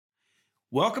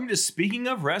Welcome to Speaking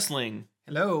of Wrestling.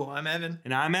 Hello, I'm Evan.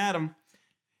 And I'm Adam.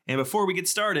 And before we get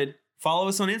started, follow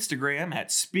us on Instagram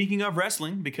at Speaking of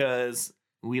Wrestling because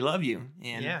we love you.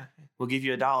 And we'll give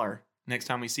you $1 next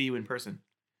time we see you in person.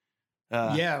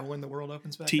 When the world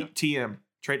opens back up. TM.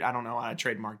 I don't know why I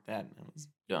trademarked that. That was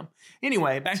dumb.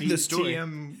 Anyway, back to the story.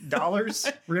 TM dollars?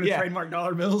 We're going to trademark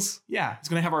dollar bills? Yeah, it's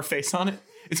going to have our face on it.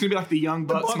 It's going to be like the Young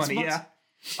Bucks money. Bucks. Yeah.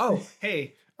 Oh,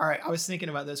 hey. All right, I was thinking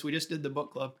about this. We just did the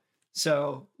book club.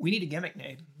 So we need a gimmick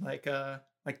name. Like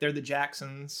they're the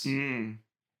Jacksons. I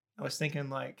was thinking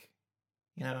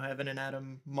Evan and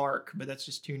Adam Mark, but that's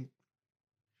just too...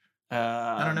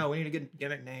 I don't know. We need a good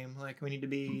gimmick name. Like, we need to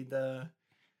be the...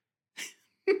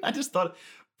 I just thought...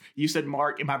 You said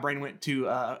Mark, and my brain went to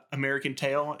American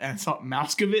Tail, and I thought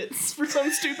Mouskovitz for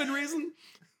some stupid reason.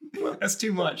 Well, that's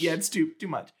too much. Yeah, it's too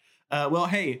much. Well,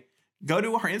 hey, go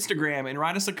to our Instagram and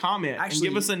write us a comment and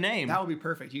give us a name. That would be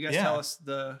perfect. You guys tell us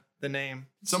the name.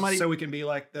 Somebody, so we can be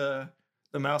like the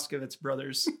Mouskovitz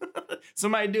brothers.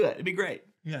 Somebody do it. It'd be great.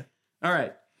 Yeah. All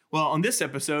right. Well, on this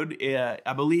episode,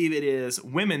 I believe it is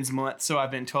Women's Month, so I've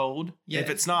been told. Yeah. If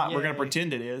it's not, we're going to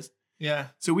pretend it is. Yeah.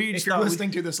 So if you're listening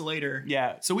to this later.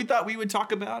 Yeah. So we thought we would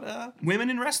talk about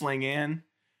women in wrestling and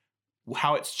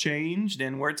how it's changed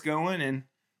and where it's going and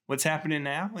what's happening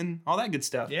now and all that good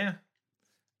stuff. Yeah.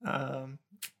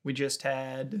 We just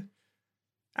had...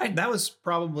 that was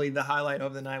probably the highlight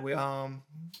of the night. We a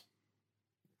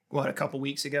couple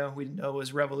weeks ago we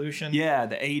was Revolution. Yeah,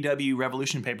 the AEW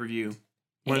Revolution pay-per-view.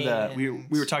 We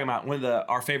were talking about one of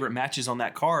our favorite matches on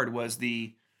that card was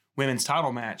the women's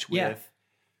title match with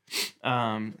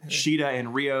Shida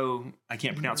and Ryo. I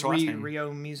can't pronounce her last name.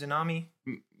 Ryo Mizunami.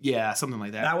 Yeah, something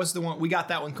like that. That was the one. We got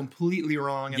that one completely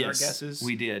wrong in our guesses.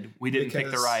 We did. We didn't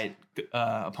pick the right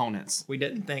opponents. We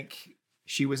didn't think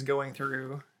she was going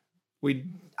through.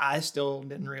 I still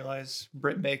didn't realize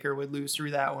Britt Baker would lose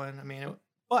through that one. I mean,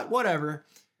 but whatever.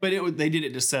 But they did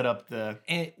it to set up the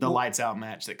lights out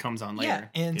match that comes on later.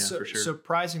 Yeah, and for sure.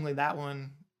 Surprisingly, that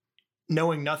one,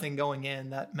 knowing nothing going in,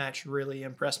 that match really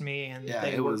impressed me. And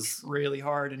they worked really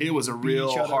hard. And it was a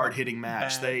real hard hitting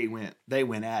match. Bad. They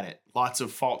went at it. Lots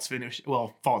of false finishes.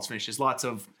 Lots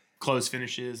of close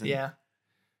finishes. And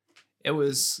it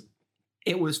was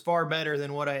far better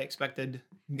than what I expected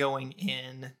going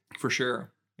in. For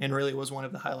sure. And really was one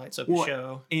of the highlights of the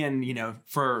show. And,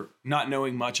 for not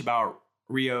knowing much about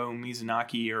Ryo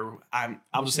Mizunaki, or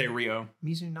I'll just say Ryo.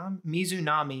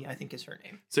 Mizunami, I think is her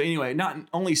name. So anyway, not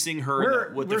only seeing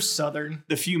her... We're Southern.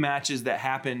 The few matches that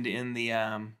happened in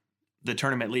the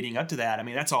tournament leading up to that, I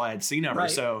mean, that's all I had seen of her.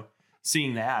 So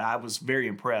seeing that, I was very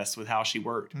impressed with how she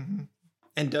worked. Mm-hmm.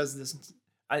 And does this...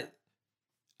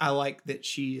 I like that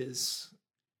she's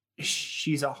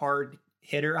a hard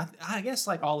hitter. I guess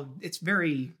it's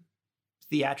very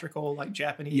theatrical, like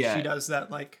Japanese. Yeah. She does that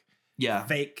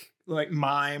fake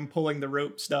mime pulling the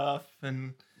rope stuff,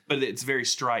 but it's very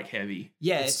strike heavy.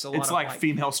 Yeah, it's like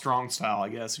female strong style, I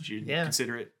guess, if you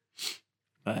consider it.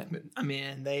 But I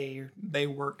mean, they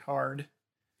worked hard.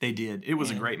 They did. It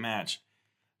was a great match.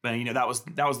 But that was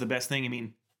the best thing. I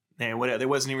mean, there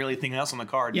wasn't really anything else on the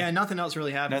card. Yeah, nothing else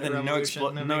really happened.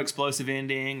 No explosive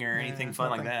ending or anything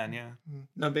fun like that. Yeah,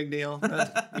 no big deal.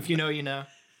 If you know, you know.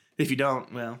 If you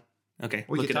don't, well, okay.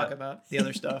 We can talk about the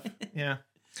other stuff. Yeah.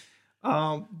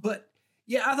 But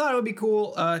yeah, I thought it would be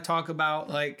cool. Talk about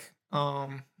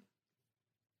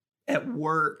at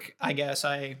work. I guess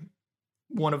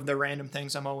one of the random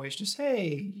things I'm always just,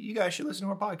 hey, you guys should listen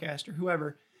to our podcast or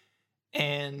whoever,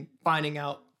 and finding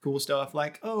out cool stuff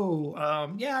like, I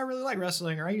really like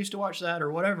wrestling, or I used to watch that,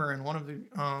 or whatever. And one of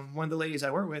the ladies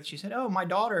I work with, she said, my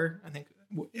daughter, I think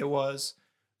it was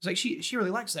like she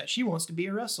really likes that. She wants to be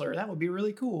a wrestler. That would be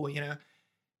really cool,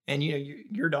 And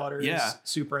your daughter is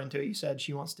super into it. You said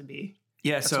she wants to be.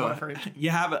 Yeah, so you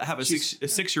have a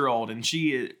 6-year-old, and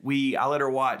I let her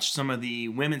watch some of the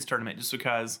women's tournament just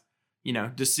because,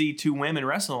 to see two women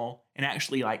wrestle and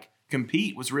actually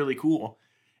compete was really cool.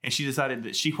 And she decided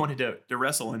that she wanted to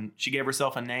wrestle, and she gave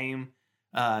herself a name.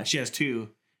 She has two,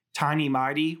 Tiny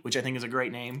Mighty, which I think is a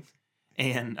great name,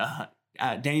 and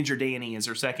Danger Danny is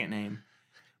her second name.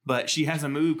 But she has a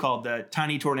move called the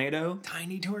Tiny Tornado.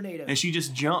 Tiny Tornado. And she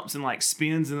just jumps and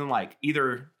spins and then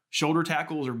either shoulder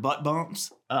tackles or butt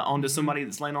bumps onto somebody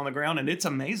that's laying on the ground. And it's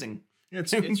amazing.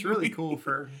 It's really cool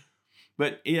for...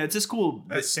 But yeah, it's just cool.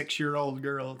 A 6-year-old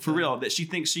girl. For real, that she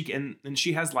thinks she can... And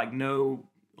she has no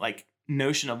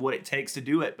notion of what it takes to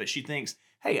do it. But she thinks,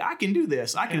 hey, I can do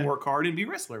this. I can work hard and be a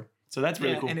wrestler. So that's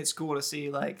really cool. And it's cool to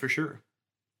see for sure.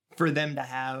 For them to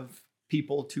have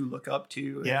people to look up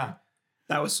to. Yeah.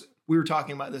 We were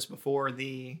talking about this before,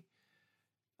 the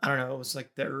I don't know, it was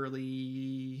like the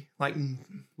early, like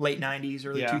late 90s,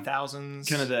 early 2000s.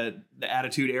 Kind of the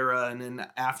Attitude Era, and then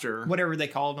after. Whatever they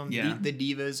called them, Yeah. the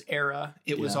Divas era.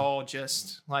 It was all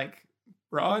just like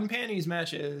bra and panties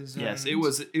matches. Yes, it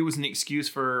was an excuse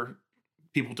for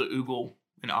people to oogle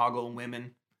and ogle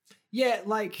women. Yeah,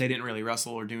 like... They didn't really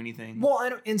wrestle or do anything.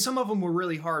 Well, and some of them were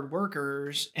really hard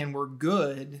workers and were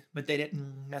good, but they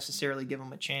didn't necessarily give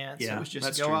them a chance. Yeah, it was just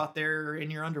that's go true. out there in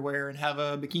your underwear and have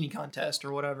a bikini contest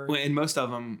or whatever. Well, and most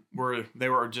of them were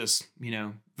just,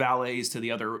 valets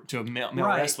to male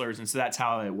Right. wrestlers, and so that's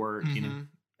how it worked. Mhm.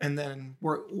 And then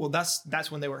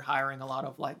that's when they were hiring a lot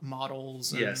of like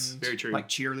models and Yes, very true. like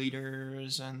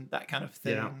cheerleaders and that kind of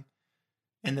thing. Yeah.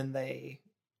 And then they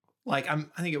like I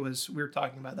think it was we were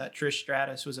talking about that Trish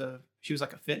Stratus she was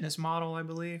like a fitness model, I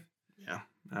believe. Yeah,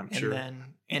 I'm And sure. and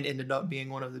ended up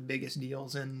being one of the biggest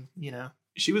deals in,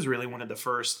 She was really one of the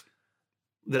first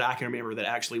that I can remember that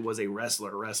actually was a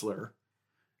wrestler.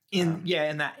 in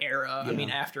that era. I yeah. mean,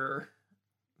 after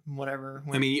whatever.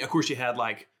 I mean, of course, you had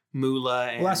like Moolah.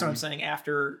 And, well, that's what I'm saying.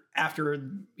 After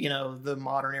the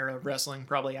modern era of wrestling,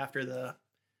 probably after the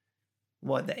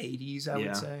 80s, I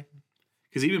would say.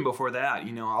 Because even before that,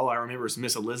 all I remember is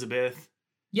Miss Elizabeth.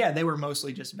 Yeah, they were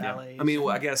mostly just Yeah. ballets. I mean,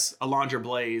 well, I guess Alondra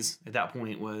Blaze at that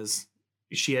point was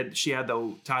she had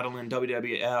the title in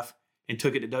WWF and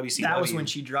took it to WCW. That was when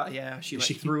she dropped. Yeah, she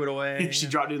threw it away. She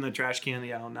dropped it in the trash can,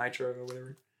 on Nitro or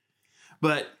whatever.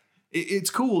 But it's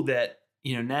cool that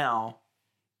now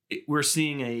we're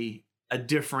seeing a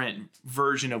different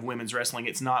version of women's wrestling.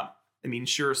 It's not. I mean,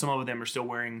 sure, some of them are still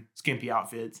wearing skimpy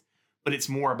outfits, but it's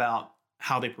more about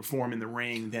how they perform in the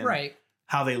ring than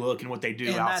how they look and what they do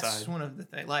and outside. That's one of the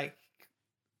things. Like,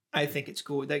 I think it's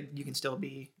cool that you can still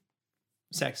be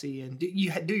sexy and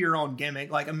do your own gimmick.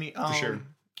 Like, I mean, For sure.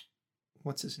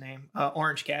 What's his name?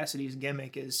 Orange Cassidy's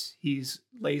gimmick is he's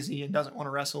lazy and doesn't want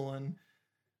to wrestle, and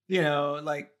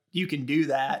like you can do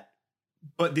that,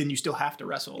 but then you still have to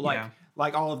wrestle.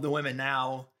 Like all of the women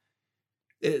now,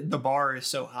 the bar is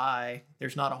so high.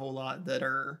 There's not a whole lot that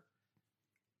are.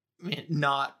 I mean,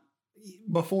 not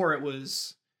before it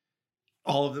was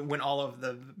all of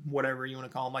the whatever you want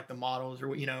to call them, like the models or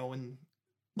when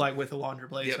like with Alondra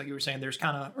Blaze, like you were saying, there's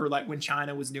kind of, or like when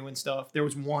China was doing stuff, there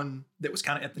was one that was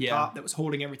kind of at the top that was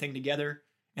holding everything together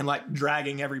and like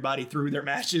dragging everybody through their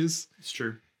matches. It's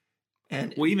true.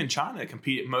 And even China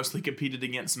mostly competed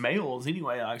against males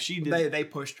anyway. Like she did, they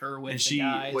pushed her with and the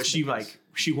guys.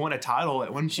 she won a title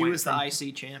at one point. She was the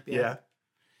IC champion. Yeah.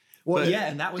 Well,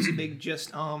 and that was a big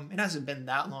it hasn't been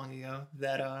that long ago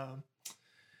that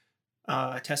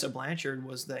Tessa Blanchard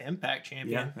was the Impact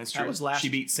champion. Yeah, that's true. That was last. She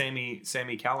beat Sammy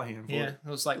Callahan. It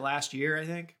was like last year, I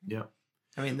think. Yeah.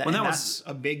 I mean, that's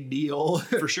a big deal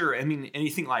for sure. I mean,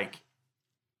 anything like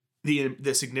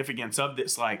the significance of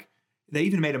this, like they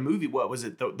even made a movie. What was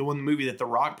it? The one movie that The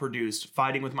Rock produced,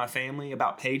 Fighting with My Family,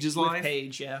 about Paige's life. With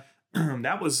Paige, yeah.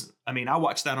 That was. I mean, I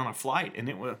watched that on a flight, and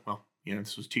it was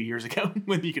this was 2 years ago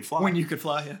when you could fly. When you could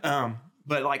fly, yeah.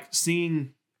 But like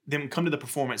seeing them come to the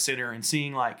Performance Center and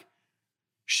seeing like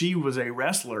she was a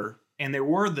wrestler, and there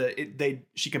were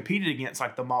she competed against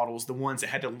like the models, the ones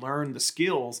that had to learn the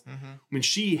skills when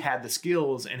she had the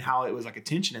skills, and how it was like a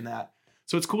tension in that.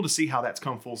 So it's cool to see how that's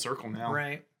come full circle now.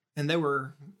 Right. And the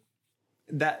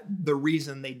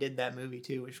reason they did that movie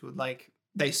too, which would like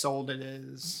they sold it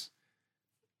as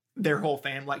their whole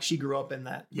family. Like she grew up in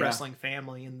that wrestling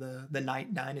family in the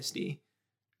Knight Dynasty.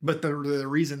 But the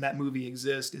reason that movie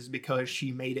exists is because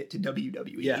she made it to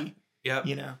WWE. Yeah. Yep.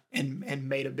 And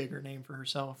made a bigger name for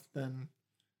herself than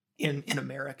in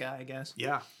America, I guess.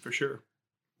 Yeah, for sure.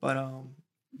 But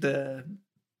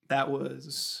that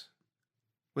was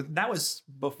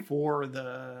before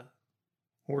the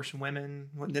horsewomen.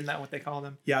 Isn't that what they call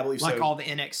them? Yeah, I believe like so. all the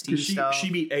NXT stuff. She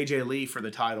beat AJ Lee for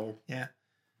the title. Yeah.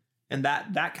 And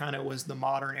that kind of was the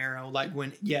modern era. Like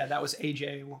when, that was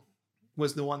AJ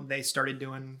was the one they started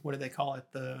doing. What do they call it?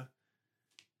 The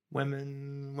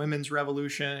women's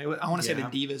revolution. I want to say the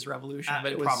Divas Revolution,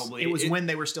 but it was when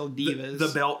they were still Divas. The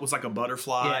belt was like a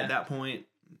butterfly at that point,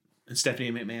 and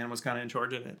Stephanie McMahon was kind of in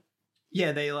charge of it.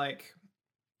 Yeah, they like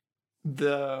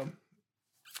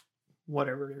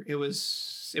whatever it was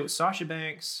Sasha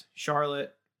Banks,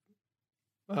 Charlotte.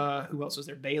 Who else was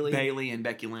there? Bailey and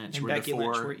Becky Lynch and were Becky the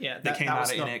four. Lynch they came out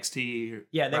of NXT.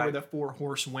 Yeah, they were the four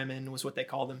horsewomen, was what they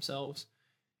called themselves.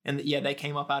 And they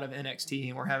came up out of NXT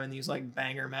and were having these like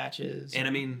banger matches. And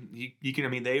I mean, you can. I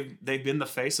mean, they've been the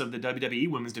face of the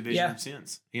WWE women's division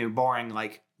since. Barring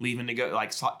like leaving to go.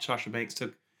 Like Sasha Banks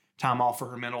took time off for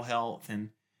her mental health, and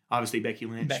obviously Becky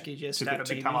Lynch just took had a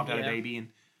baby. time off to have a baby, and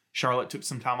Charlotte took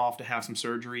some time off to have some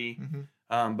surgery.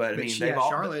 But I mean, they've all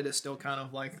Charlotte is still kind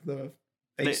of like the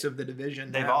face of the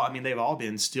division. They've all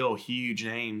been still huge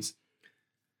names.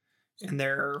 And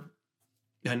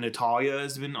Natalya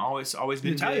has been always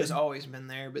been. Natalya's always been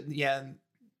there, but yeah.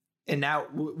 And now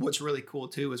what's really cool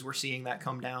too is we're seeing that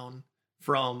come down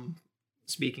from,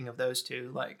 speaking of those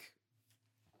two, like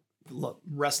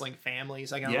wrestling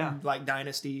families, like like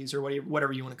dynasties or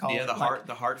whatever you want to call it. Yeah,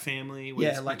 the Hart family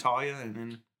with Natalya,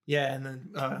 and then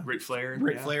Ric Flair.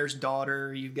 Ric Flair's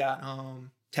daughter. You've got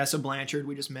Tessa Blanchard,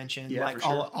 we just mentioned. Yeah, like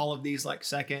all of these like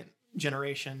second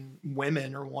generation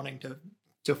women are wanting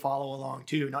to follow along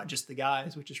too, not just the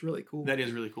guys, which is really cool. That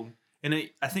is really cool. And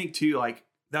I think too, like,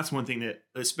 that's one thing that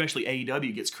especially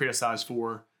AEW gets criticized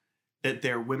for, that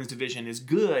their women's division is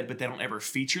good, but they don't ever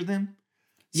feature them.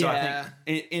 So I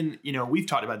think, and you know, we've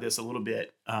talked about this a little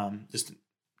bit, just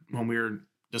when we were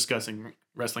discussing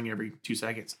wrestling every 2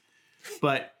 seconds.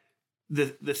 But the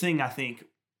thing I think,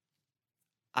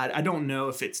 I don't know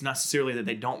if it's necessarily that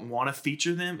they don't want to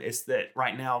feature them. It's that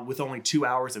right now, with only 2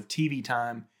 hours of TV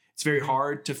time, it's very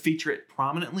hard to feature it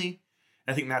prominently.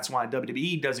 I think that's why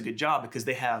WWE does a good job, because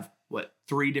they have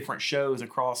 3 different shows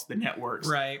across the networks,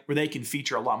 right, where they can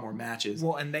feature a lot more matches.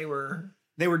 Well, and they were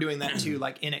doing that too.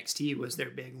 Like NXT was their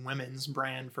big women's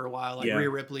brand for a while. Like Rhea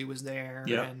Ripley was there,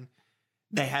 and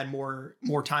they had more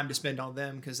time to spend on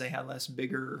them because they had less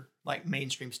bigger like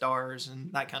mainstream stars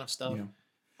and that kind of stuff. Yeah.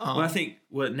 Well, I think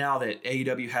now that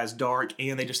AEW has Dark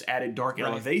and they just added Dark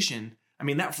Elevation, I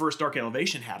mean, that first Dark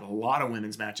Elevation had a lot of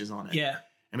women's matches on it. Yeah.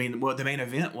 I mean, the main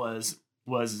event was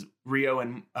Rio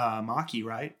and Maki,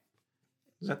 right?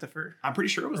 Was that the first? I'm pretty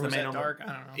sure it was the main Dark. I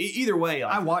don't know. Either way,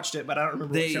 I watched it, but I don't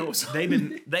remember what show it was.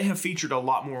 They have featured a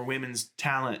lot more women's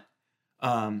talent,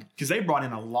 because they brought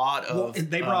in a lot of. Well,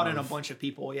 they brought in a bunch of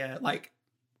people. Yeah, like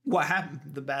what happened?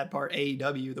 The bad part,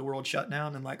 AEW, the world shut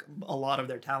down, and like a lot of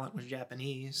their talent was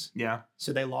Japanese. Yeah.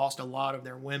 So they lost a lot of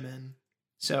their women.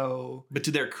 So, but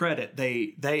to their credit,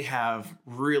 they have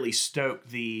really stoked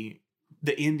the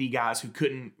indie guys who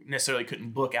couldn't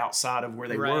book outside of where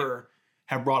they were.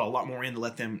 Have brought a lot more in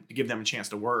to give them a chance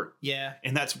to work. Yeah.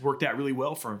 And that's worked out really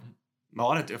well for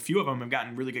a few of them have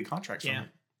gotten really good contracts from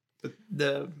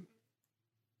it.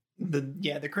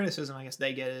 The criticism I guess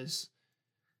they get is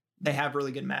they have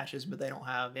really good matches, but they don't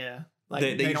have, they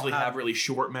usually have really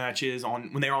short matches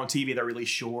when they're on TV, they're really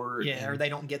short. Yeah, or they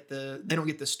don't get the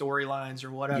storylines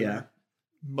or whatever. Yeah.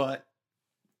 But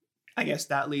I guess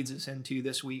that leads us into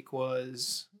this week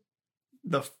was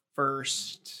the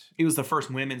first. It was the first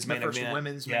women's main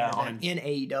event. In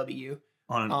AEW.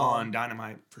 On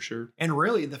Dynamite, for sure. And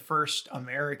really the first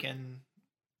American,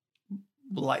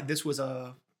 like, this was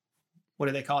what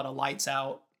do they call it? A lights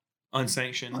out.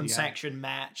 Unsanctioned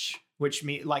match, which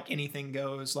like anything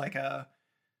goes, like I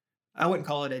wouldn't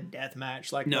call it a death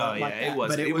match. Like, it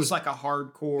was. But it was like a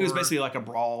hardcore. It was basically like a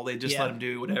brawl. They just let them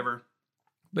do whatever.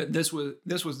 But this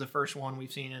was the first one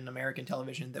we've seen in American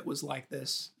television that was like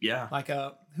this. Yeah. Like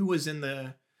who was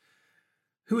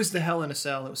the Hell in a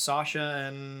Cell? It was Sasha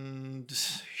and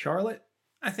Charlotte,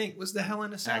 I think, was the Hell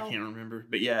in a Cell. I can't remember,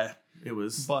 but yeah, it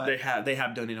was. But they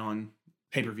have done it on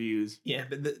pay-per-views. Yeah,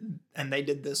 but and they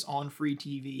did this on free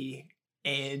TV,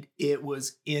 and it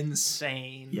was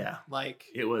insane. Yeah, like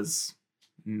it was.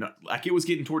 It was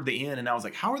getting toward the end, and I was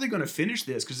like, "How are they going to finish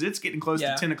this?" Because it's getting close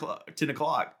to 10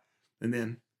 o'clock. And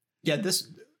then,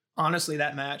 honestly,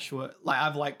 that match,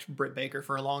 I've liked Britt Baker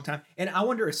for a long time. And I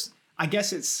wonder, I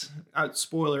guess it's a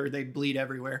spoiler, they bleed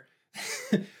everywhere.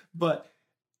 But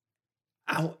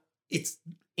it's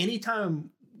anytime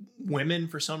women,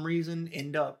 for some reason,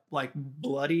 end up like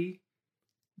bloody,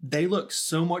 they look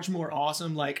so much more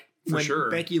awesome. Like when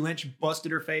Becky Lynch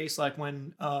busted her face, like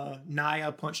when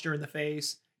Nia punched her in the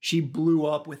face, she blew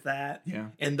up with that. Yeah.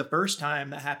 And the first time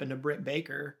that happened to Britt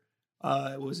Baker,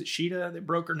 was it Sheeta that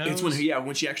broke her nose? It's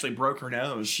when she actually broke her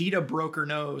nose. Sheeta broke her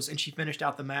nose, and she finished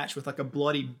out the match with like a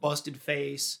bloody, busted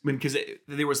face. Because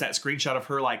there was that screenshot of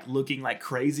her like looking like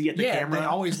crazy at the camera. They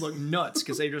always look nuts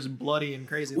because they're just bloody and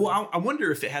crazy. Well, I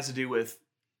wonder if it has to do with.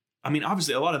 I mean,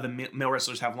 obviously, a lot of the male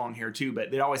wrestlers have long hair too,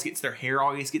 but their hair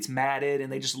always gets matted,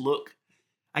 and they just look.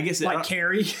 I guess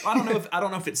Carrie. I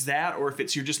don't know if it's that, or if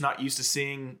it's you're just not used to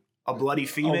seeing a bloody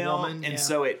female, and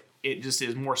so it just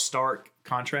is more stark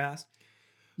contrast.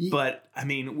 Yeah. But I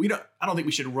mean, I don't think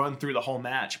we should run through the whole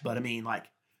match. But I mean, like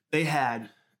they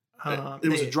had, there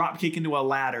was a drop kick into a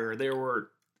ladder. There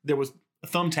was a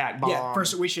thumbtack bomb. Yeah.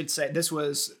 First, we should say this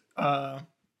was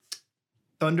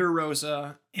Thunder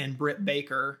Rosa and Britt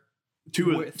Baker,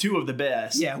 two of the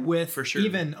best. Yeah, with for sure.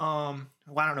 Even I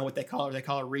don't know what they call her. They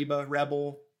call her Reba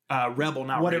Rebel. Rebel,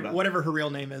 not Reba. Whatever her real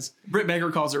name is. Britt Baker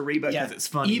calls her Reba because it's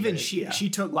funny. Even she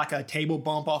took like a table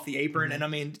bump off the apron, and I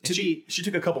mean, she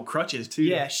took a couple crutches too.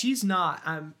 Yeah, she is not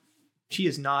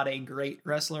a great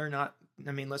wrestler.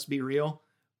 Let's be real,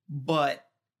 but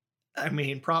I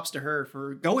mean, props to her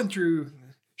for going through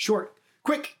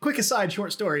quick aside,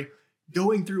 short story.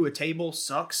 Going through a table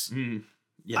sucks.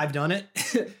 Yeah. I've done it.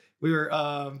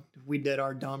 We did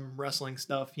our dumb wrestling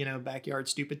stuff, backyard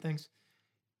stupid things.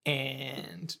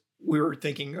 And we were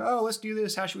thinking, oh, let's do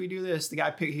this. How should we do this? The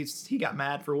guy he got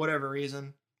mad for whatever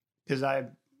reason. Because I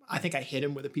think I hit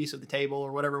him with a piece of the table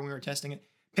or whatever when we were testing it.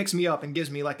 Picks me up and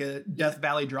gives me like a Death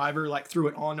Valley driver, like threw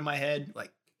it onto my head.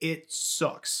 Like, it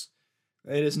sucks.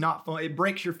 It is not fun. It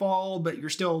breaks your fall, but you're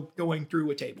still going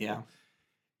through a table. Yeah.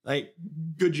 Like,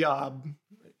 good job.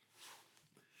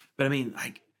 But I mean,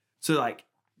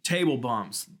 table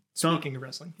bumps. Speaking of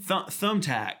wrestling.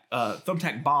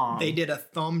 Thumbtack bomb. They did a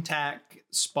thumbtack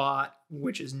spot,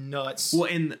 which is nuts. Well,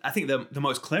 and I think the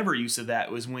most clever use of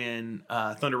that was when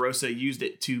Thunder Rosa used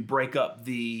it to break up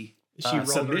the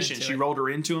submission. She rolled her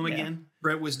into him again.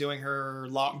 Britt was doing her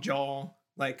lock jaw,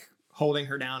 like holding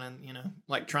her down and,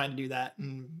 like trying to do that.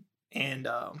 And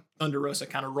Thunder Rosa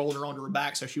kind of rolled her onto her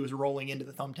back, so she was rolling into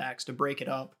the thumbtacks to break it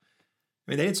up.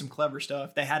 I mean, they did some clever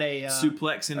stuff. They had a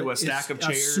suplex into a stack of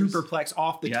chairs. A superplex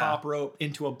off the top rope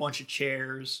into a bunch of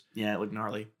chairs. Yeah, it looked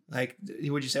gnarly. Like,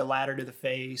 would you say a ladder to the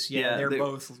face? Yeah, they're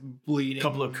both bleeding. A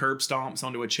couple of curb stomps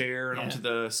onto a chair and onto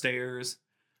the stairs.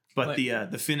 But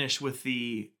the finish with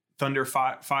the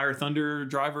Fire Thunder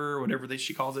driver, whatever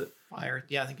she calls it. I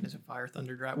think it is a Fire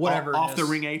Thunder driver. Whatever. Off the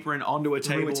ring apron onto a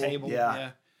table.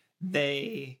 Yeah.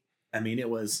 It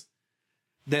was.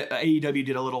 The AEW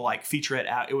did a little like featurette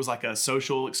out. It was like a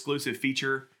social exclusive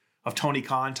feature of Tony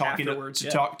Khan talking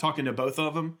to both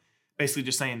of them, basically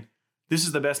just saying, "This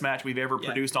is the best match we've ever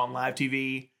produced on live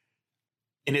TV,"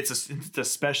 and it's a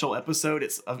special episode.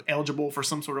 It's eligible for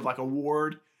some sort of like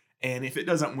award, and if it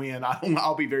doesn't win,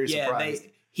 I'll be very surprised.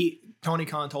 Tony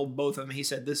Khan told both of them. He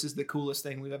said, "This is the coolest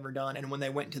thing we've ever done." And when they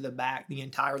went to the back, the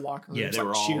entire locker room was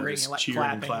like cheering and like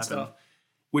clapping and stuff.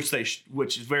 Which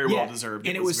is very well deserved.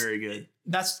 And it was very good.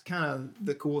 That's kind of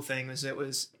the cool thing is it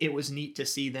was neat to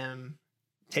see them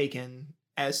taken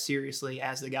as seriously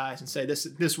as the guys and say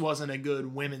this wasn't a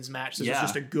good women's match. This was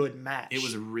just a good match. It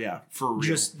was for real,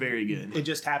 just very good. It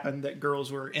just happened that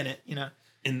girls were in it,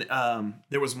 And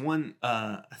there was one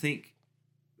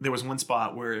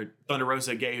spot where Thunder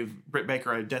Rosa gave Britt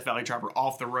Baker a Death Valley driver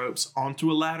off the ropes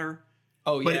onto a ladder.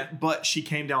 Oh, yeah. But she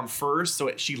came down first,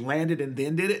 so she landed and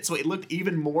then did it, so it looked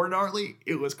even more gnarly.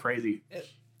 It was crazy.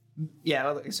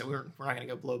 Like I said, we're not going to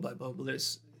go blow by blow, but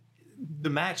the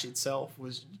match itself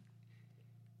was...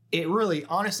 It really,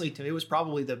 honestly, to me, was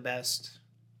probably the best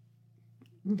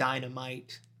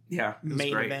Dynamite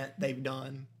main event they've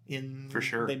done in... For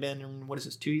sure. They've been in, what is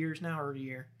this, 2 years now or a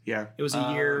year? Yeah. It was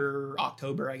a year,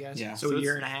 October, I guess. Yeah. So a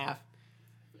year and a half.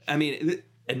 I mean,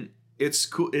 it's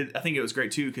cool. I think it was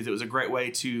great too because it was a great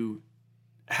way to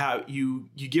how you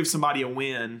give somebody a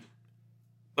win,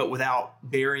 but without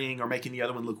burying or making the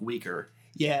other one look weaker.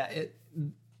 Yeah,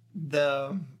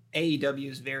 the AEW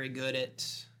is very good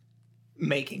at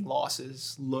making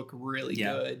losses look really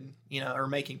good, or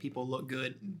making people look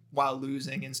good while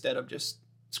losing instead of just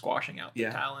squashing out the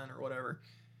talent or whatever.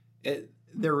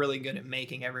 They're really good at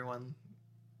making everyone,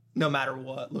 no matter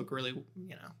what, look really,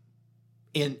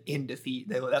 in defeat.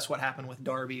 That's what happened with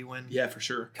Darby when for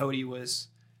sure. Cody was,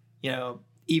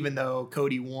 even though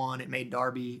Cody won, it made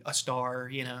Darby a star,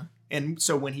 and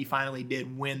so when he finally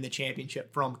did win the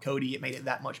championship from Cody, it made it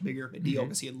that much bigger of a deal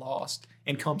because he had lost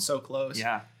and come so close.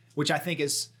 Which I think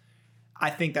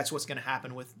that's what's going to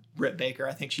happen with Britt Baker.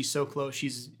 I think she's so close.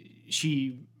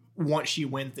 Once she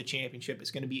wins the championship,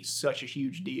 it's going to be such a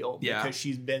huge deal because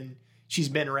she's been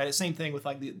ready. Same thing with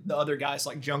like the other guys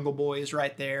like Jungle Boy is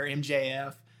right there,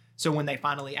 MJF. So when they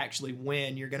finally actually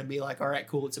win, you're going to be like, all right,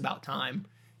 cool. It's about time,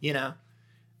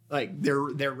 like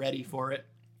they're ready for it.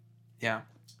 Yeah.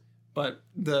 But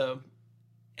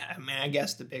I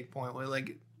guess the big point was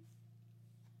like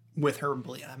with her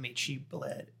bleed. I mean, she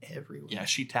bled everywhere. Yeah.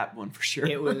 She tapped one for sure.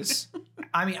 It was,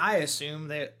 I assume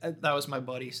that was my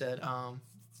buddy said, I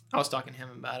was talking to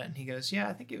him about it and he goes, yeah,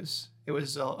 I think it was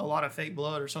a lot of fake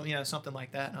blood or something, something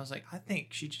like that. And I was like, I think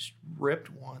she just ripped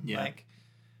one. Yeah. Like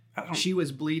she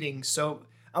was bleeding. So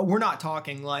we're not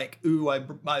talking like, ooh, I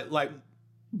like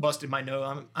busted my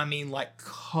nose. I mean like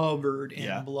covered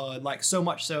in blood, like so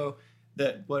much so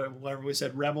that whatever we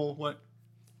said, Rebel, not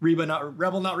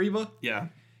Reba. Yeah.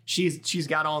 She's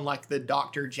got on like the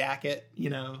doctor jacket,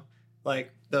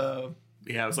 like the,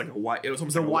 it was like it was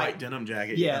almost like a white denim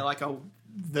jacket. Yeah. Like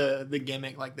the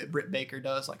gimmick like that Britt Baker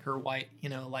does, like her white,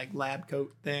 like lab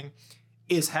coat thing,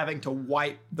 is having to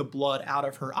wipe the blood out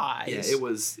of her eyes. Yeah, it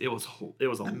was a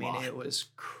lot. I mean, it was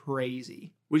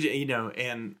crazy. Which,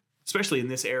 and especially in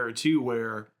this era too,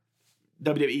 where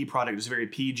WWE product is very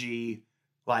PG,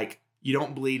 like you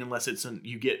don't bleed unless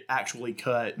you get actually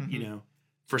cut. Mm-hmm.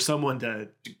 For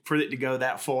it to go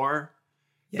that far.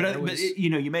 Yeah,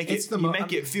 you make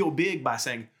it feel big by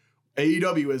saying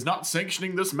AEW is not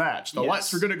sanctioning this match. The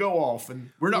lights are going to go off, and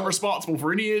we're not responsible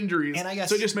for any injuries. And I guess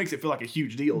so it just makes it feel like a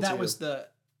huge deal. That was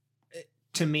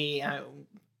to me,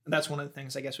 that's one of the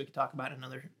things I guess we could talk about in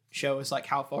another show is like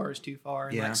how far is too far.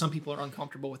 And like some people are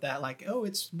uncomfortable with that. Like, oh,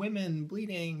 it's women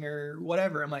bleeding or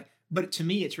whatever. I'm like, but to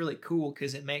me, it's really cool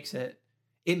because it makes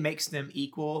them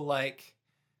equal. Like,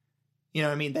 you know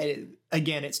what I mean?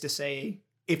 It's to say,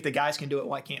 if the guys can do it,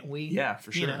 why can't we? Yeah,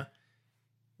 for sure.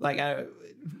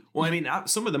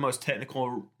 Some of the most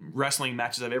technical wrestling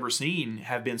matches I've ever seen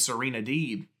have been Serena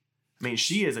Deeb. I mean,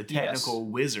 she is a technical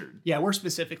wizard. Yeah, we're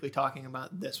specifically talking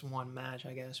about this one match,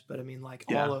 I guess. But I mean,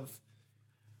 all of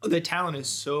the talent is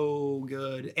so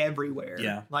good everywhere.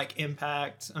 Yeah, like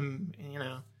Impact.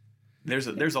 There's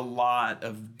a lot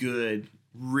of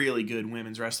really good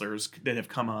women's wrestlers that have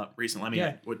come up recently. I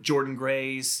mean, with Jordan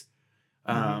Grace.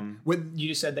 You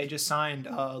just said they just signed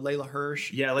Layla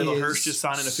Hirsch. Yeah, Layla Hirsch just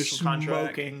signed an official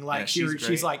contract.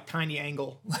 She's like Tiny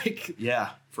Angle.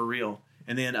 For real.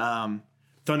 And then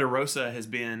Thunder Rosa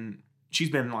she's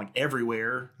been like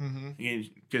everywhere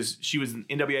because she was an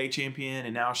NWA champion,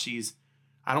 and now she's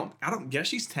I don't guess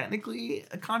she's technically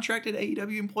a contracted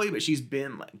AEW employee, but she's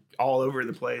been like all over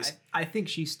the place. I think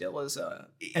she still is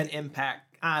an Impact.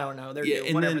 I don't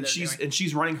know.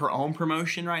 She's running her own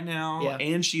promotion right now. Yeah.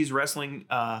 And she's wrestling.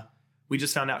 We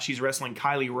just found out she's wrestling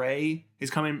Kylie Ray.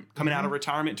 Is coming out of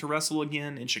retirement to wrestle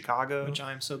again in Chicago, which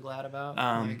I'm so glad about.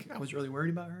 I was really worried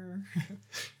about her.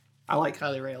 I like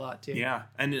Kylie Ray a lot too. Yeah,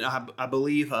 and I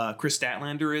believe Chris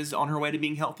Statlander is on her way to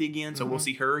being healthy again, so we'll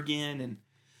see her again. And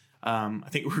I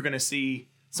think we're going to see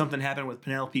something happen with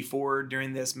Penelope Ford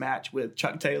during this match with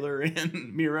Chuck Taylor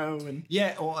and Miro. And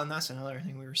and that's another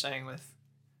thing we were saying with.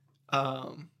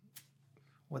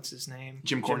 What's his name?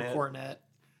 Jim Cornette.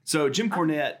 So Jim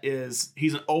Cornette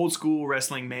he's an old school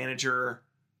wrestling manager.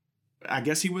 I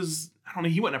guess he wasn't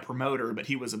a promoter, but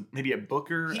he was maybe a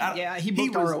booker. He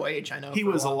booked ROH. I know he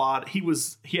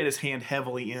was he had his hand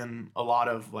heavily in a lot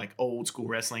of like old school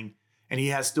wrestling, and he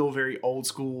has still very old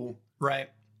school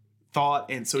thought.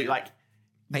 And so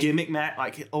gimmick match,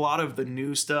 like a lot of the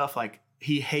new stuff, like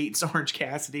he hates Orange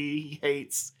Cassidy. He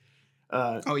hates.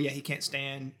 He can't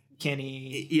stand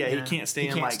Kenny. Yeah, he can't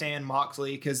stand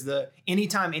Moxley because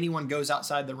anytime anyone goes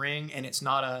outside the ring and it's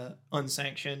not a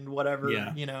unsanctioned whatever,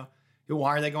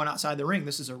 why are they going outside the ring?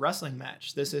 This is a wrestling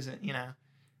match. This isn't,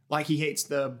 like he hates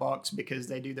the Bucks because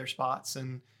they do their spots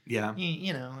and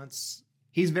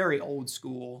he's very old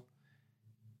school.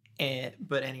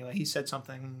 But anyway, he said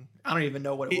something. I don't even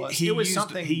know what it was. It was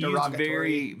something derogatory. Used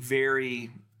very,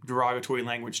 very derogatory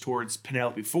language towards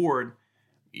Penelope Ford.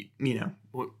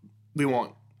 We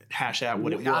won't hash out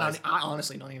what it was. I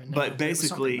honestly don't even know. But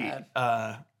basically,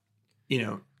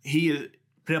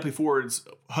 Penelope Ford's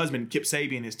husband, Kip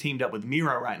Sabian, is teamed up with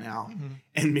Miro right now. Mm-hmm.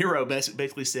 And Miro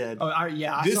basically said,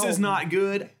 this is not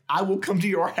good. I will come to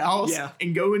your house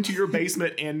and go into your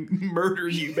basement and murder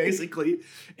you, basically.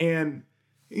 And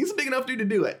he's a big enough dude to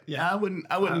do it. Yeah. I wouldn't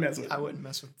mess with him. I wouldn't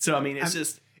mess with him. So, I mean,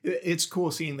 it's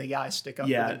cool seeing the guys stick up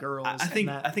for the girls. I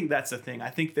think that's the thing. I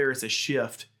think there is a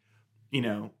shift,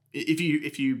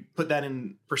 if you put that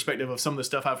in perspective of some of the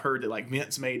stuff I've heard that like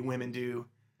Vince made women do,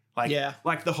 like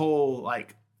the whole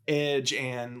like Edge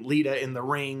and Lita in the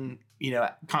ring,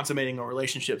 consummating a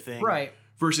relationship thing, right?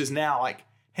 Versus now, like,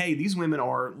 hey, these women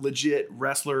are legit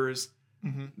wrestlers.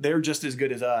 Mm-hmm. They're just as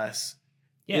good as us.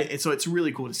 Yeah, and so it's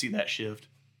really cool to see that shift.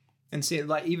 And see,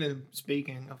 like, even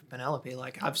speaking of Penelope,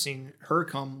 like I've seen her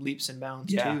come leaps and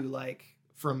bounds too, like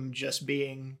from just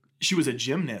being. She was a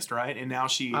gymnast, right? And now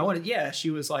she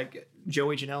was like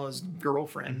Joey Janela's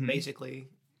girlfriend, basically,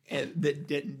 that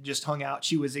didn't just hung out.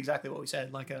 She was exactly what we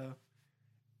said, like a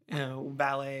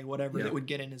ballet, whatever, that would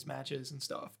get in his matches and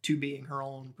stuff, to being her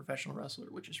own professional wrestler,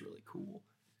 which is really cool.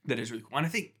 That is really cool. And I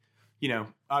think,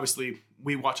 obviously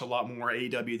we watch a lot more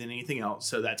AEW than anything else,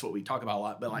 so that's what we talk about a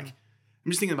lot. But like,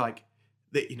 I'm just thinking like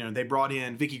that, they brought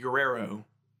in Vicky Guerrero.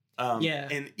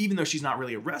 And even though she's not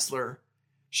really a wrestler,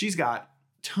 she's got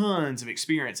tons of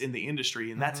experience in the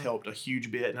industry, and that's helped a huge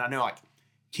bit. And I know like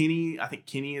Kenny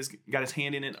has got his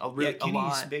hand in it a lot.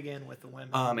 Kenny's big in with the women.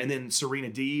 And then Serena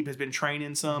Deeb has been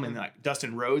training some, and like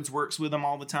Dustin Rhodes works with them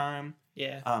all the time.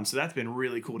 Yeah. So that's been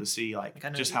really cool to see, like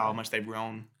just how much they've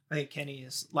grown. I think Kenny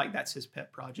is like, that's his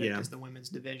pet project Yeah. is the women's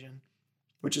division,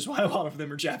 which is why a lot of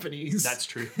them are Japanese. That's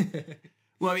true.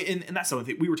 Well, I mean, and that's the other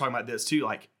thing. We were talking about this too.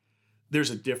 Like, there's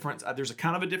a difference. There's a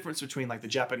kind of a difference between like the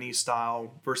Japanese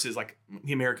style versus like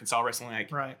the American style wrestling.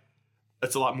 Like, Right.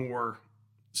 it's a lot more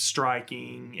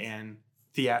striking and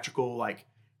theatrical. Like,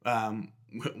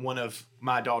 one of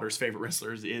my daughter's favorite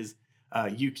wrestlers is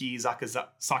Yuki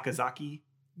Sakazaki.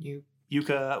 Yuka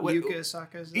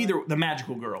Sakaza. Either the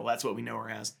magical girl. That's what we know her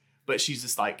as. But she's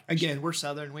just like, Again, we're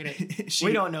Southern. We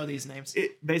don't know these names.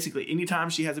 Basically, anytime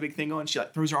she has a big thing on, she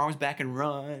like throws her arms back and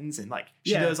runs, and like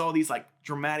she Yeah. does all these like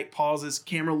dramatic pauses,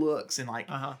 camera looks, and like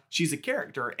she's a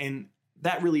character, and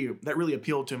that really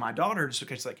appealed to my daughter just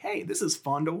because she's like, hey, this is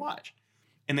fun to watch,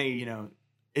 and they,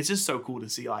 it's just so cool to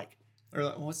see like, Or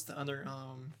like, what's the other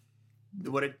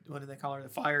what did they call her? The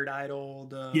Fired Idol.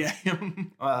 The yeah,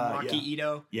 Maki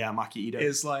Ito. Yeah, Maki Ito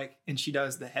Is like, and she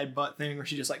does the headbutt thing where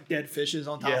she just like dead fishes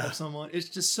on top Yeah. of someone. It's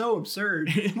just so absurd.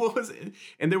 What was it?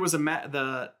 And there was was it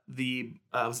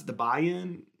the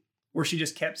buy-in? Where she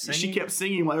just kept singing. She kept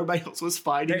singing while everybody else was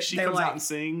fighting. She comes out and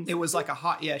sings. It was like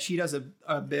she does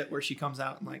a bit where she comes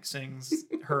out and like sings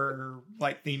her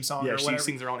like theme song or whatever. She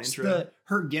sings her own intro.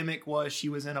 Her gimmick was she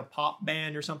was in a pop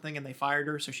band or something and they fired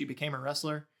her, so she became a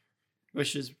wrestler,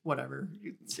 which is whatever.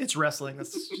 It's wrestling.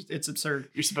 It's absurd.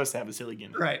 You're supposed to have a silly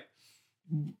gimmick. Right.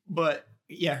 But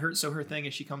yeah, her thing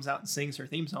is she comes out and sings her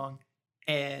theme song,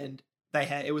 and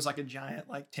it was like a giant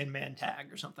like 10-man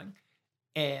tag or something.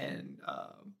 And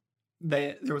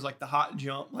there was like the hot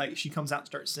jump, like she comes out and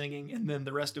starts singing, and then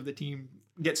the rest of the team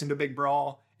gets into a big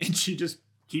brawl, and she just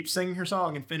keeps singing her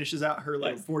song and finishes out her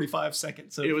like 45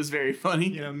 seconds of, it was very funny.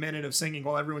 Minute of singing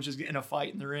while everyone's just getting a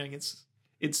fight in the ring.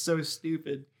 It's so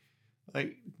stupid.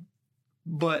 Like,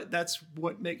 but that's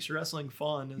what makes wrestling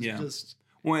fun is just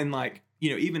when like,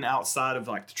 even outside of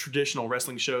like the traditional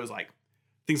wrestling shows, like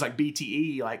things like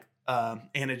BTE, like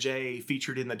Anna Jay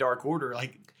featured in the Dark Order,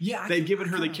 like they've given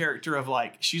her the character of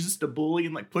like she's just a bully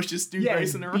and like pushes Stu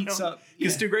Grayson around.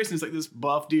 Because Stu Grayson is like this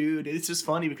buff dude. It's just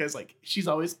funny because like she's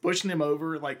always pushing him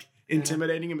over and like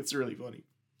intimidating him. It's really funny.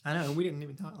 I know. We didn't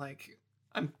even talk like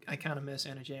I kind of miss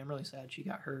Anna Jay. I'm really sad she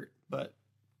got hurt, but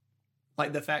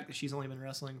like the fact that she's only been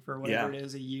wrestling for whatever it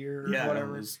is, a year or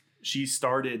whatever. She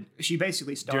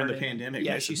basically started during the pandemic.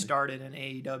 Yeah, basically. She started in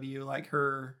AEW. Like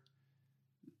her,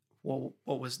 well,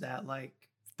 what was that, like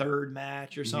third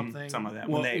match or something? Something like that.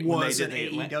 When they did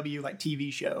an AEW like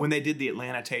TV show. When they did the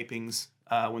Atlanta tapings,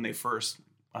 when they first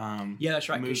yeah, that's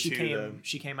right. Because she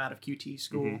came out of QT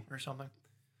school or something.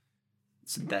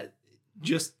 So that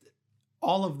just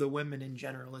all of the women in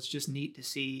general, it's just neat to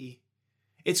see.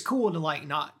 It's cool to like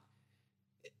not.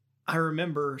 I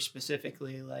remember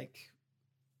specifically like,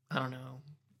 I don't know,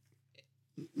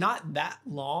 not that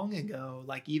long ago,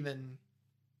 like even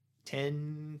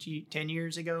 10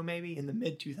 years ago, maybe in the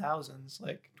mid 2000s,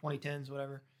 like 2010s,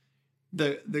 whatever.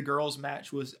 The girls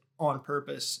match was on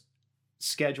purpose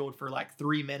scheduled for like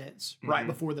 3 minutes right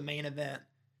before the main event,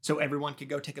 so everyone could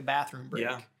go take a bathroom break.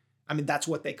 Yeah. I mean, that's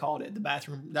what they called it. The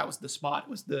bathroom, that was the spot,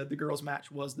 was the girls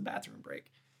match was the bathroom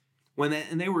break.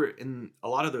 They were in a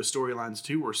lot of those storylines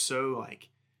too were so like,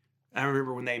 I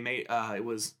remember when they made it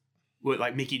was with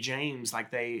like Mickie James, like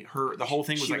the whole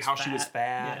thing was like how she was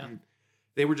fat and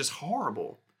they were just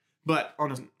horrible. But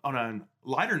on a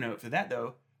lighter note for that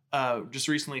though, just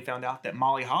recently found out that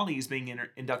Molly Holly is being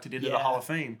inducted into the Hall of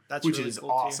Fame, which really is cool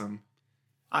awesome. Too.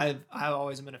 I've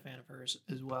always been a fan of hers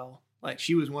as well. Like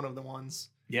she was one of the ones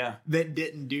that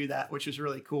didn't do that, which was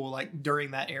really cool. Like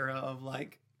during that era of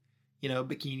like,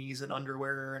 bikinis and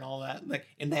underwear and all that. Like,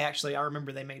 and I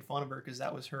remember they made fun of her because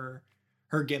that was her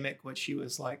gimmick, which she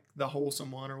was like the wholesome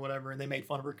one or whatever. And they made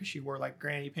fun of her because she wore like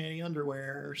granny panty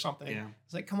underwear or something. Yeah.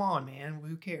 It's like, come on, man.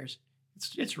 Who cares?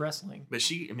 It's wrestling. But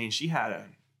she had a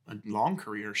long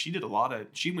career. She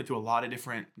went through a lot of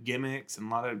different gimmicks and a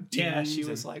lot of teams. Yeah, she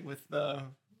was like with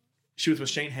she was with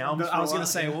Shane Helms. I was going to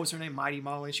say, what was her name? Mighty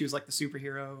Molly. She was like the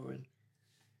superhero.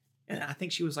 And I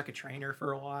think she was like a trainer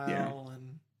for a while. Yeah.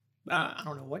 And I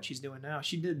don't know what she's doing now.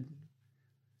 She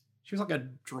was like a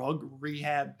drug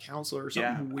rehab counselor or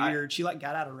something weird. She like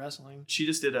got out of wrestling. She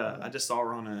just did I just saw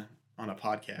her on a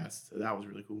podcast. So that was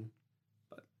really cool.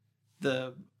 But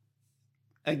the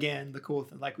cool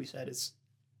thing, like we said, is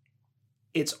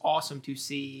it's awesome to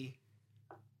see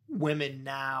women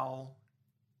now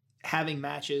having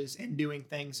matches and doing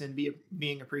things and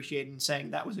being appreciated and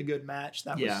saying that was a good match.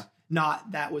 That was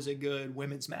not that was a good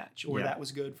women's match or that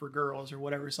was good for girls or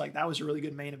whatever. It's like that was a really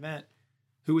good main event.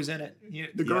 Who was in it?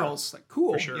 The girls, like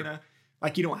cool. For sure.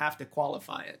 Like you don't have to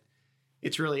qualify it.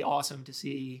 It's really awesome to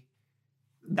see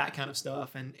that kind of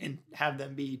stuff and have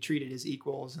them be treated as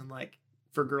equals and like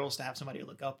for girls to have somebody to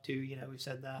look up to. You know, we've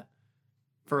said that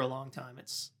for a long time.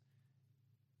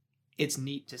 It's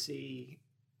neat to see,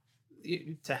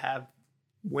 to have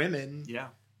women. Yeah.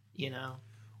 You know,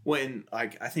 When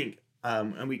like I think,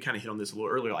 and we kind of hit on this a little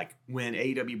earlier, like when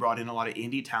AEW brought in a lot of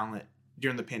indie talent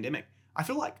during the pandemic, I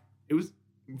feel like it was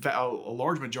a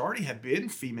large majority have been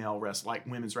female like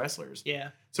women's wrestlers.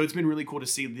 yeah, So it's been really cool to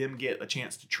see them get a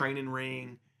chance to train in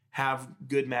ring, have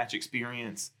good match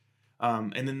experience,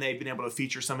 and then they've been able to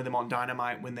feature some of them on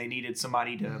Dynamite when they needed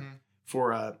somebody to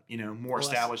for a more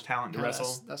established talent to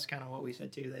wrestle. That's kind of what we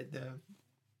said too. That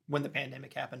when the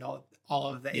pandemic happened, all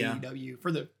of the Yeah.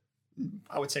 AEW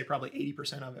I would say probably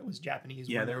 80% of it was Japanese.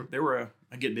 Yeah, women. there were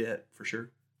a good bit for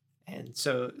sure. And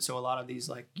so a lot of these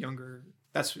like younger.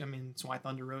 That's why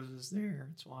Thunder Rosa is there.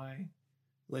 It's why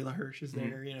Layla Hirsch is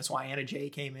there. You know, it's why Anna Jay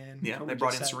came in. Yeah, they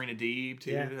brought in Serena Deeb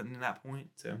too Yeah. at that point.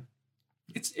 So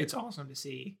it's awesome to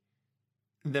see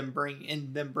them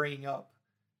bringing up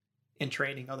and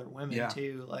training other women Yeah.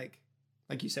 too, like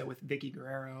you said with Vicky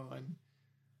Guerrero, and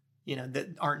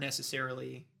that aren't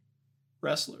necessarily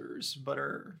wrestlers, but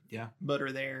are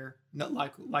there, not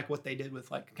like what they did with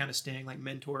like kind of Sting, like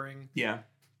mentoring. yeah.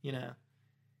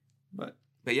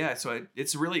 But yeah, so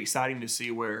it's really exciting to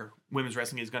see where women's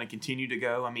wrestling is going to continue to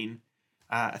go. I mean,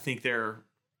 I think they're,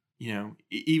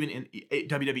 even in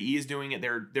WWE is doing it.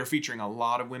 They're featuring a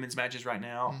lot of women's matches right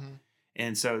now,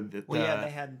 and so they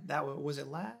had that. Was it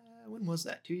when was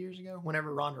that? 2 years ago?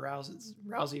 Whenever Ronda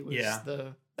Rousey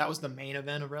was that was the main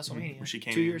event of WrestleMania. When she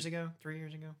came 2 years ago, 3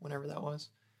 years ago, whenever that was.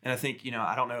 And I think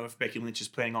I don't know if Becky Lynch is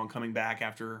planning on coming back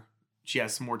after she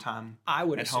has some more time. I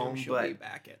would at assume home, she'll be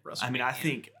back at WrestleMania. I mean,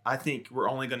 I think we're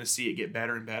only going to see it get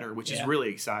better and better, which is really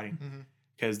exciting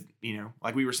because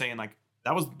like we were saying, like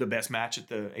that was the best match at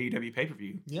the AEW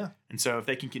pay-per-view. Yeah. And so if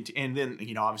they can continue, and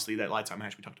then obviously that lights out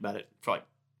match, we talked about it for like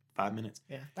 5 minutes.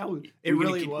 Yeah, that would.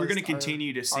 We're going to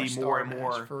continue to see more and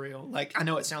more for real. Like I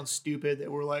know it sounds stupid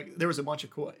that we're like there was a bunch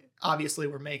of cool. Obviously,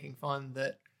 we're making fun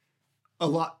that a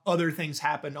lot other things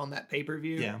happened on that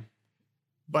pay-per-view. Yeah.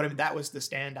 But I mean, that was the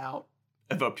standout.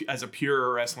 As a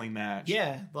pure wrestling match.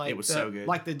 Yeah, like it was so good.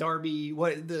 Like the Darby,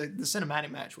 the cinematic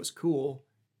match was cool,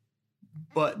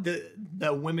 but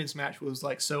the women's match was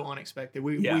like so unexpected.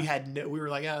 We were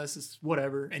like, oh, this is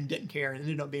whatever, and didn't care, and it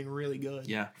ended up being really good.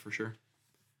 Yeah, for sure.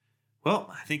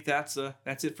 Well, I think that's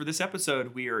it for this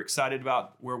episode. We are excited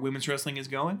about where women's wrestling is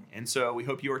going, and so we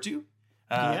hope you are too.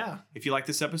 If you like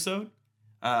this episode,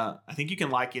 I think you can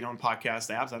like it on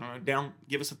podcast apps. I don't know.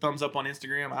 Give us a thumbs up on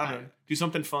Instagram. I don't know. Do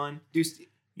something fun.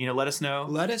 Let us know.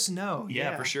 Let us know.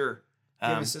 Yeah, for sure.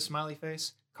 Give us a smiley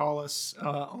face. Call us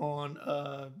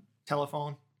on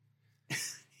telephone.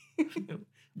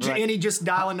 Right. Just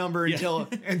dial a number until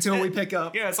we pick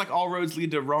up. Yeah, it's like all roads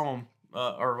lead to Rome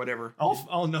or whatever.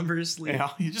 All numbers lead. Yeah,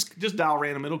 you just dial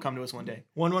random. It'll come to us one day.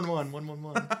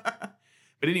 111.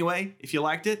 But anyway, if you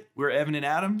liked it, we're Evan and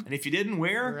Adam. And if you didn't, we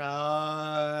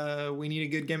need a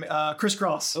good game.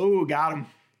 Crisscross. Oh, got him.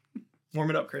 Warm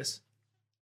it up, Chris.